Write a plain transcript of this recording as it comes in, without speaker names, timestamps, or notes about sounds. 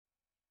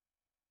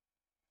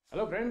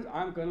Hello friends,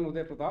 I am Colonel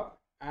Uday Pratap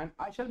and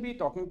I shall be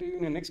talking to you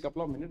in the next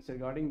couple of minutes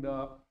regarding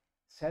the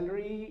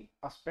salary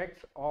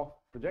aspect of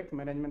project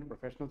management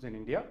professionals in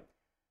India.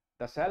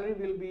 The salary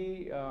will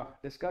be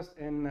discussed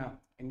in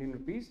Indian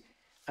rupees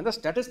and the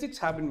statistics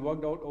have been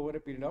worked out over a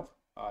period of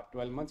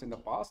 12 months in the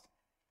past.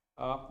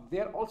 They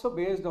are also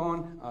based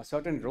on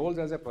certain roles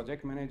as a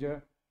project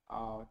manager,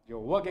 your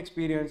work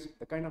experience,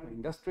 the kind of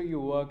industry you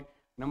work,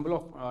 number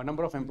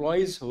of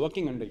employees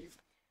working under you.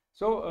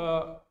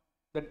 So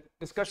the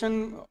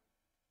discussion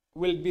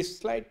will be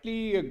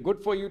slightly good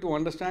for you to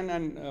understand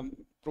and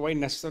provide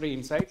necessary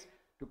insights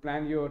to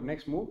plan your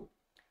next move.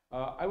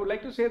 I would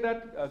like to say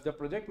that the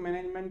project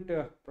management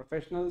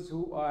professionals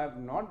who have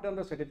not done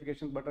the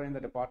certifications but are in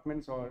the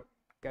departments or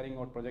carrying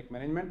out project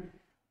management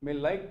may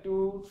like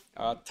to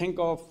think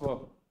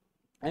of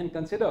and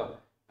consider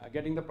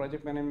getting the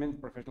project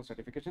management professional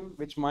certification,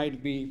 which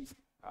might be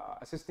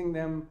assisting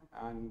them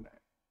and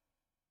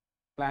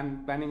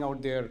planning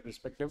out their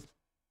respective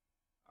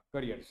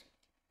careers.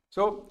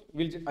 So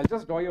I'll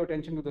just draw your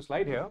attention to the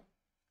slide here.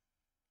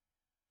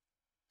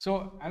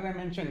 So as I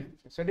mentioned,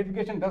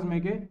 certification does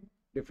make a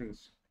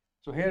difference.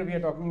 So here we are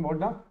talking about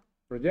the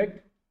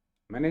project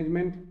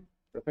management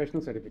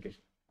professional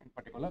certification in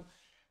particular.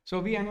 So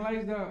we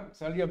analyze the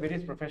salary of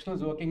various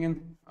professionals working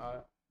in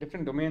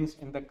different domains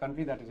in the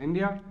country, that is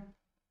India.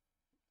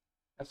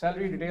 The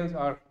salary details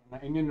are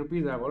Indian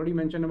rupees. I've already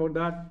mentioned about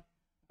that.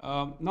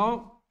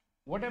 Now,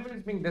 whatever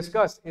is being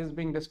discussed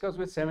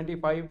with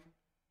 75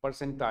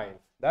 percentile.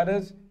 That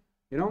is,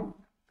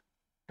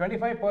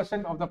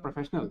 25% of the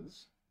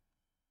professionals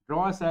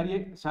draw a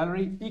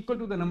salary equal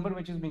to the number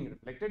which is being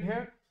reflected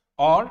here,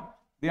 or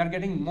they are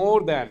getting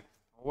more than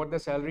what the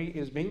salary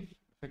is being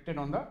reflected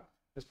on the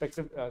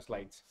respective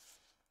slides.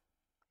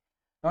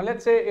 Now,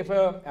 let's say if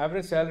an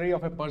average salary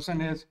of a person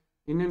is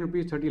Indian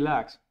rupees 30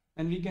 lakhs,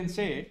 and we can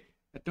say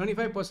that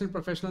 25%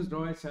 professionals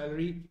draw a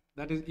salary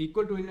that is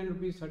equal to Indian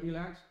rupees 30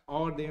 lakhs,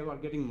 or they are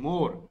getting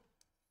more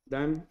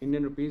than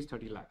Indian rupees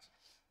 30 lakhs.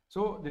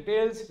 So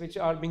details which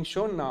are being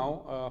shown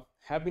now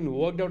have been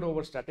worked out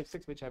over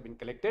statistics which have been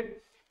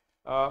collected.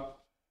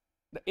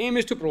 The aim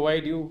is to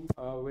provide you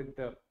with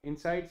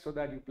insights so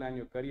that you plan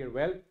your career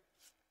well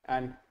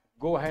and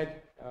go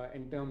ahead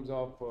in terms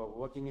of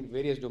working in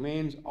various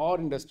domains or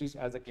industries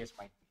as the case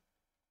might be.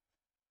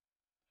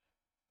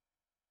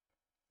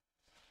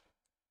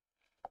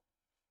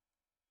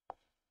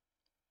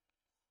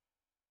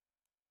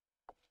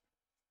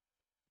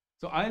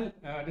 So I'll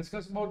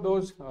discuss about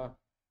those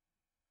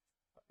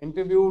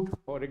interviewed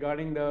for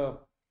regarding the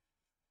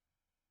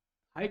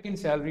hike in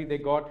salary they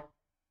got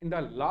in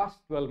the last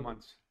 12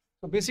 months.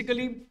 So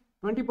basically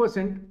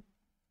 20%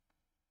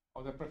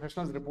 of the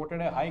professionals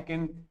reported a hike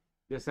in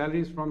their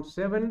salaries from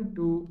 7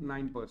 to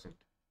 9%.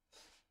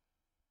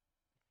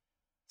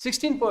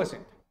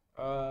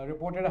 16%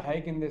 reported a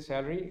hike in their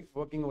salary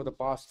working over the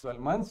past 12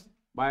 months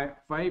by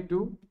 5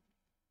 to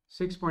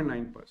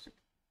 6.9%.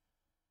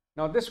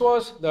 Now this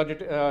was the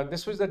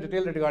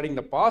detail regarding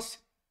the past.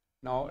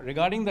 Now,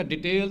 regarding the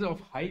details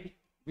of hike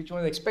which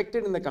was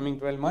expected in the coming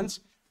 12 months,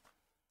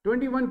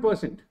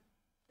 21%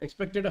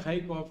 expected a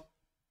hike of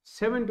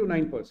 7 to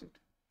 9%.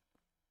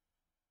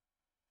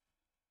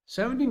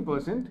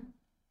 17%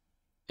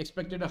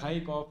 expected a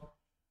hike of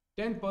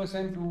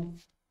 10% to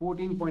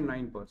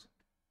 14.9%.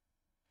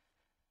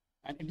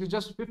 And it is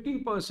just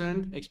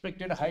 15%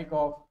 expected a hike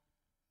of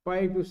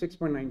 5 to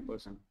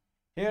 6.9%.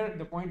 Here,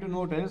 the point to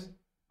note is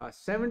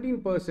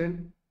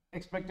 17%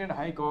 expected a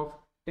hike of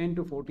 10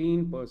 to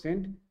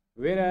 14%,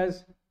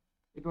 whereas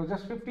it was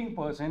just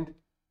 15%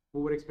 who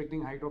were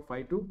expecting hike of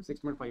 5 to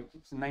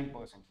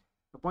 6.59%.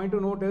 The point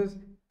to note is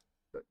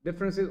the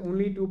difference is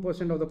only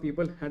 2% of the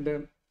people had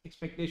their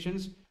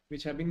expectations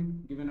which have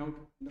been given out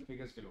in the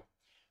figures below.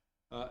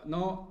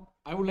 Now,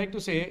 I would like to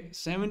say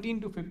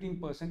 17 to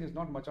 15% is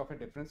not much of a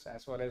difference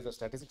as far as the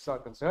statistics are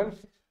concerned.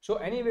 So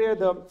anyway,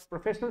 the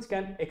professionals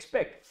can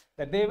expect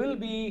that they will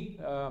be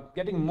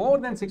getting more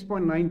than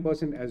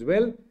 6.9% as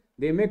well.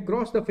 They may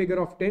cross the figure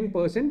of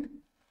 10%,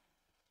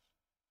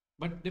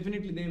 but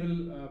definitely they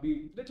will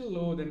be little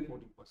lower than 14%.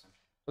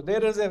 So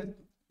there is a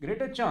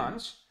greater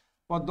chance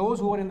for those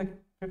who are in the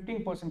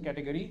 15%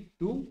 category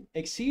to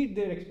exceed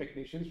their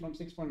expectations from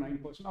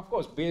 6.9%, of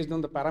course, based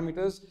on the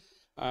parameters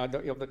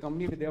of the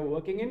company that they are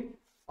working in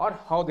or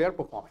how they are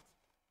performing.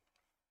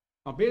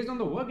 Now, based on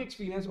the work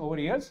experience over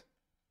years,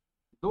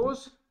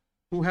 those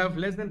who have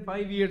less than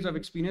 5 years of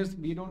experience,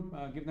 we don't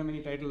give them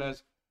any title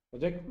as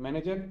project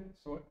manager,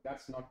 so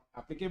that's not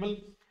applicable.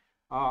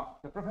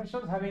 The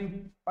professionals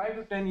having 5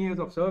 to 10 years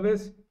of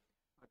service,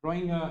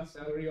 drawing a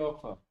salary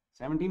of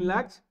 17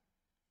 lakhs.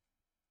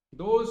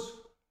 Those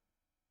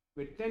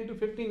with 10 to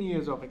 15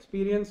 years of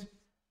experience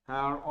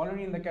are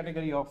already in the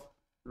category of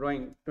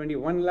drawing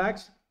 21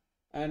 lakhs,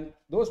 and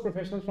those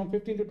professionals from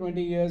 15 to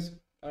 20 years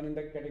are in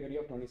the category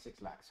of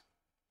 26 lakhs.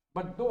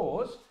 But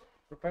those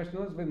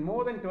professionals with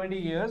more than 20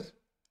 years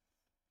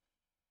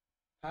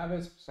have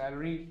a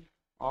salary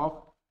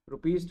of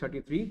rupees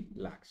 33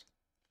 lakhs.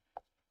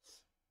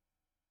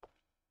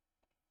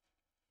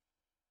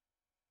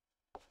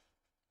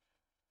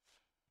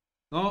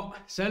 Now,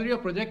 salary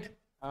of project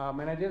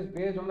managers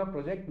based on the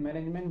project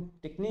management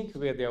techniques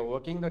where they are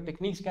working. The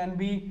techniques can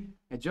be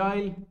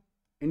agile,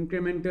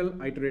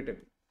 incremental, iterative.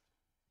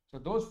 So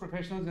those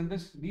professionals in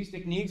these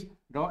techniques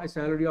draw a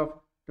salary of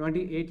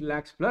 28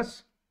 lakhs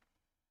plus,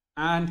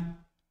 and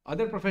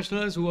other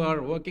professionals who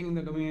are working in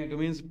the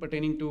domains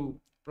pertaining to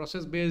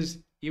process-based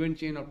event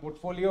chain or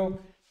portfolio,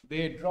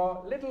 they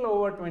draw little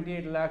over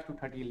 28 lakhs to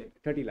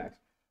 30 lakhs.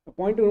 The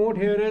point to note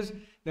here is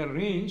the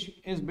range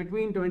is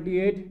between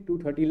 28 to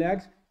 30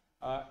 lakhs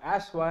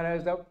as far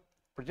as the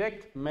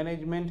project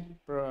management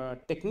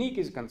technique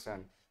is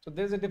concerned. So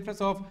there's a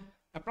difference of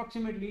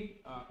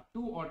approximately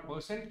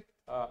 2%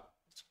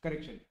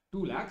 correction,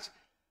 2 lakhs,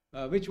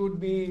 which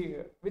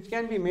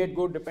can be made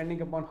good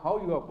depending upon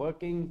how you are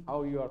working,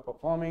 how you are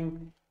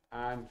performing,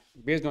 and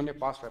based on your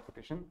past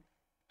reputation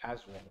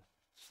as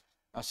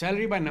well.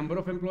 Salary by number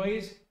of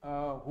employees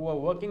who are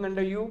working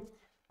under you.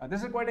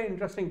 This is quite an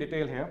interesting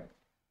detail here.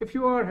 If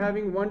you are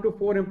having 1 to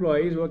 4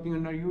 employees working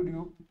under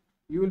you,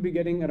 you will be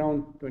getting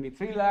around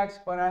 23 lakhs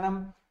per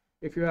annum.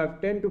 If you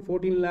have 10 to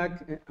 14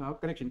 lakhs,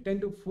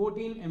 10 to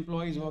 14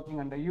 employees working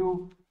under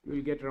you, you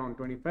will get around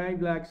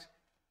 25 lakhs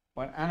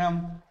per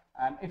annum.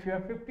 And if you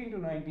have 15 to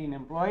 19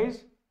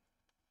 employees,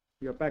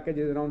 your package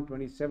is around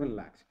 27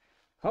 lakhs.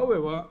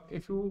 However,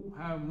 if you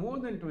have more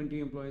than 20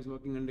 employees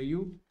working under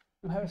you,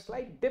 you have a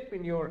slight dip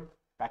in your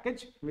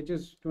package, which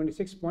is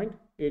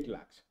 26.8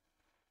 lakhs.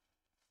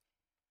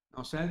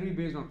 Now, salary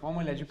based on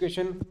formal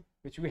education,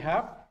 which we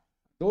have,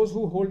 those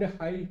who hold a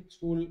high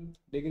school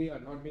degree are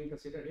not being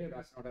considered here.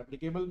 That's not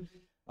applicable.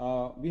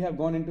 We have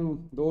gone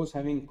into those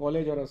having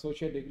college or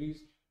associate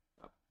degrees.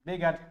 They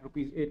get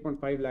rupees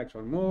 8.5 lakhs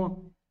or more.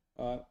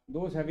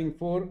 Those having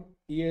 4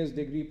 years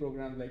degree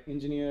programs like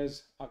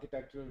engineers,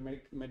 architectural,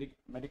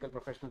 medical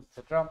professionals,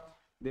 etc.,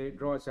 they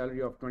draw a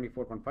salary of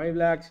 24.5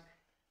 lakhs.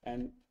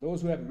 And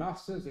those who have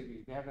master's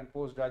degree, they have done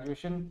post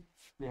graduation,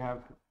 they have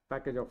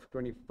package of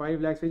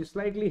 25 lakhs, which is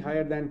slightly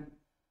higher than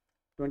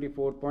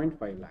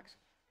 24.5 lakhs.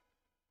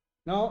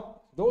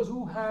 Now, those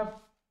who have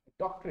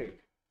doctorate,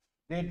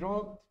 they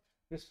draw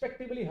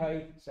respectively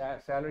high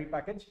salary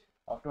package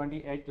of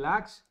 28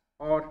 lakhs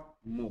or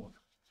more.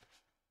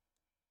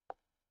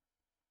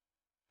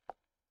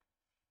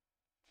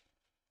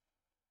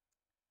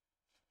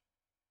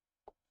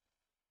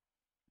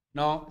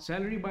 Now,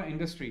 salary by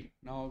industry.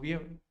 Now, we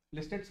have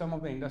listed some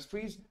of the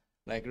industries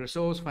like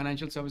resource,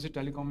 financial services,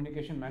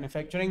 telecommunication,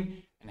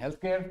 manufacturing, and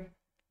healthcare.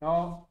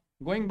 Now,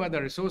 going by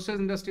the resources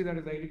industry, that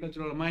is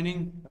agricultural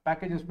mining, the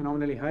package is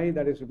phenomenally high,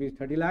 that is rupees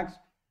 30 lakhs.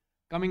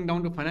 Coming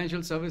down to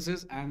financial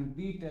services and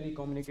the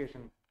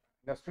telecommunication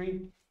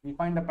industry, we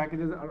find the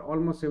packages are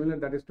almost similar,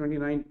 that is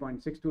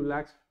 29.62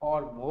 lakhs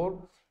or more.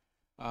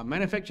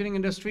 Manufacturing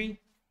industry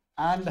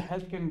and the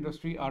healthcare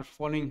industry are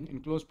following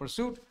in close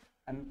pursuit,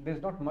 and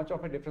there's not much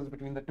of a difference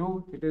between the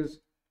two. It is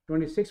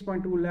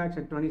 26.2 lakhs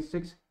and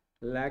 26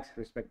 lakhs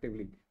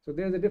respectively. So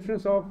there's a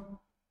difference of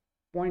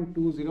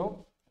 0.20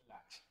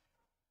 lakhs.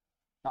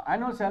 Now,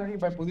 annual salary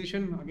by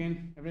position,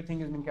 again, everything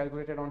has been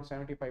calculated on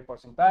 75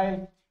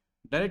 percentile.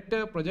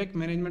 Director Project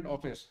Management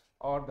Office,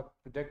 or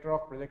the Director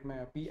of Project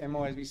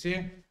PMO as we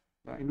say,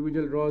 the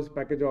individual draws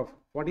package of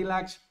 40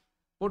 lakhs.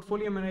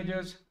 Portfolio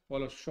managers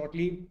follow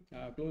shortly,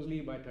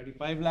 closely by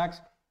 35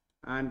 lakhs,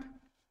 and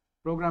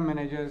program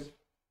managers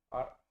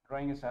are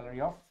drawing a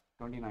salary of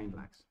 29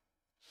 lakhs.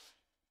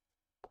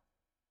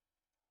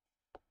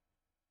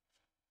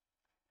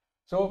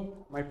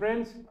 So, my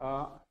friends,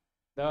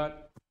 the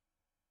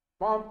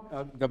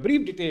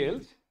brief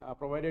details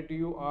provided to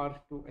you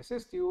are to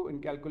assist you in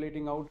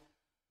calculating out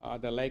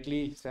the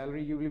likely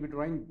salary you will be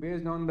drawing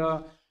based on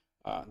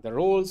the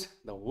roles,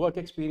 the work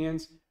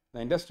experience,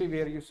 the industry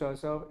where you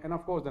serve, and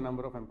of course the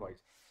number of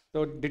employees.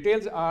 So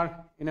details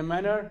are in a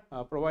manner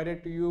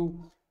provided to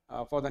you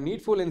for the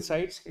needful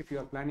insights if you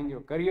are planning your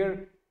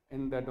career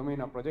in the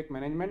domain of project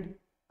management.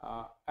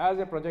 As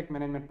a project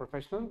management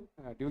professional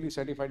duly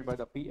certified by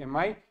the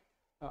PMI,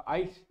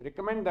 I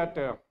recommend that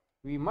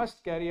we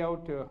must carry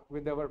out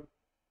with our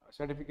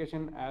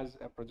certification as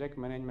a project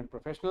management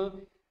professional,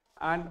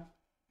 and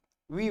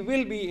we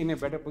will be in a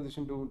better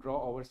position to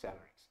draw our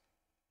salaries.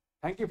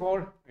 Thank you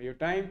for your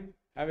time.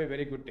 Have a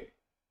very good day.